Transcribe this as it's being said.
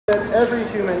that every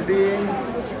human being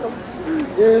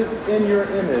is in your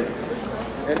image,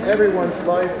 and everyone's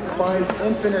life finds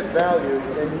infinite value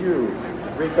in you,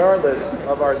 regardless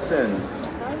of our sins.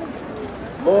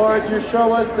 Lord, you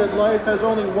show us that life has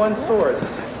only one source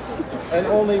and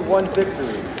only one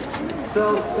victory: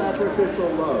 self-sacrificial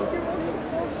love.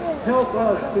 Help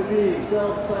us to be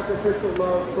self-sacrificial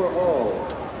love for all,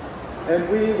 and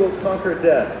we will conquer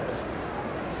death.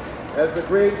 As the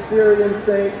great Syrian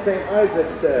saint, St. Isaac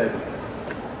said,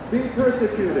 "Be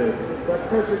persecuted, but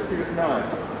persecute not.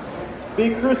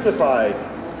 Be crucified,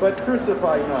 but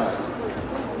crucify not.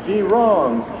 Be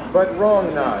wronged, but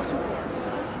wrong not.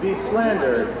 Be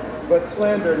slandered, but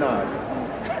slander not.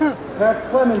 Have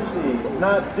clemency,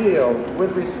 not zeal,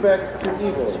 with respect to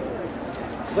evil.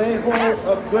 Lay hold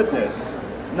of goodness,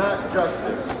 not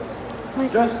justice.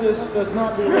 Justice does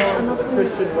not belong to the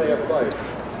Christian way of life,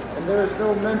 and there is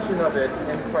no mention of it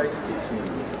in Christ's teaching.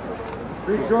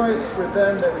 Rejoice with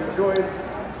them that rejoice,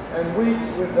 and weep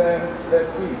with them that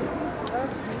weep.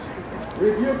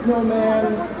 Rebuke no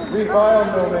man, revile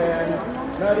no man,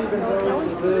 not even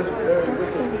those who live very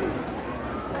wickedly.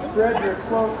 Spread your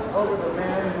cloak over the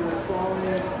man who is fallen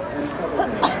and cover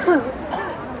him."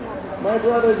 My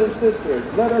brothers and sisters,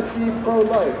 let us be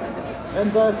pro-life,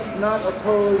 and thus not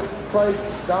oppose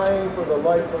Christ dying for the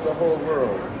life of the whole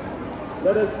world.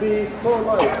 Let us be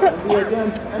pro-life and be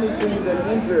against anything that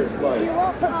injures life,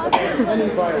 against any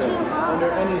violence, under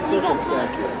any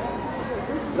circumstances.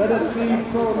 Let us be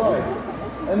pro-life,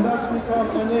 and thus become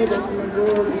unable to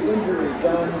endure the injury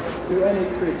done to any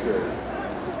creature.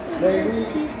 May we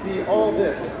be all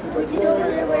this to the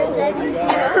glory of our Almighty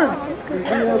God,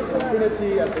 revealed in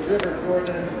Trinity at the river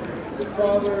Jordan, the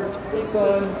Father, the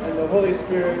Son, and the Holy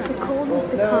Spirit,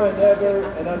 both now and ever,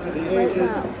 and unto the ages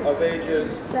of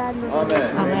ages.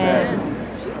 Amen. Amen.